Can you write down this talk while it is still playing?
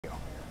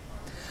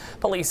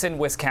Police in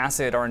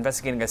Wiscasset are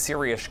investigating a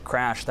serious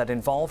crash that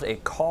involved a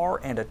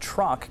car and a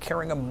truck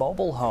carrying a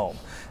mobile home.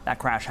 That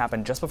crash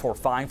happened just before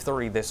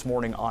 5:30 this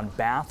morning on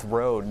Bath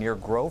Road near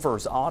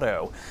Grover's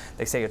Auto.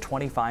 They say a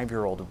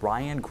 25-year-old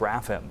Ryan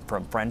Graffam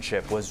from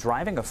Friendship was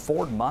driving a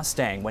Ford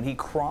Mustang when he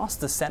crossed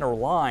the center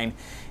line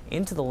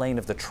into the lane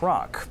of the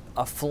truck.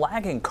 A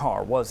flagging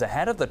car was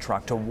ahead of the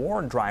truck to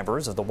warn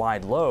drivers of the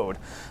wide load.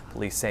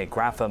 Police say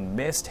Graffam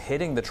missed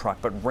hitting the truck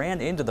but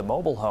ran into the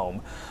mobile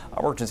home.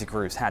 Emergency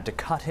crews had to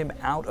cut him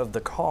out of the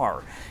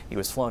car. He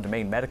was flown to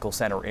Maine Medical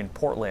Center in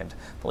Portland.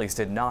 Police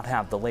did not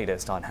have the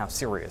latest on how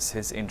serious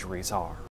his injuries are.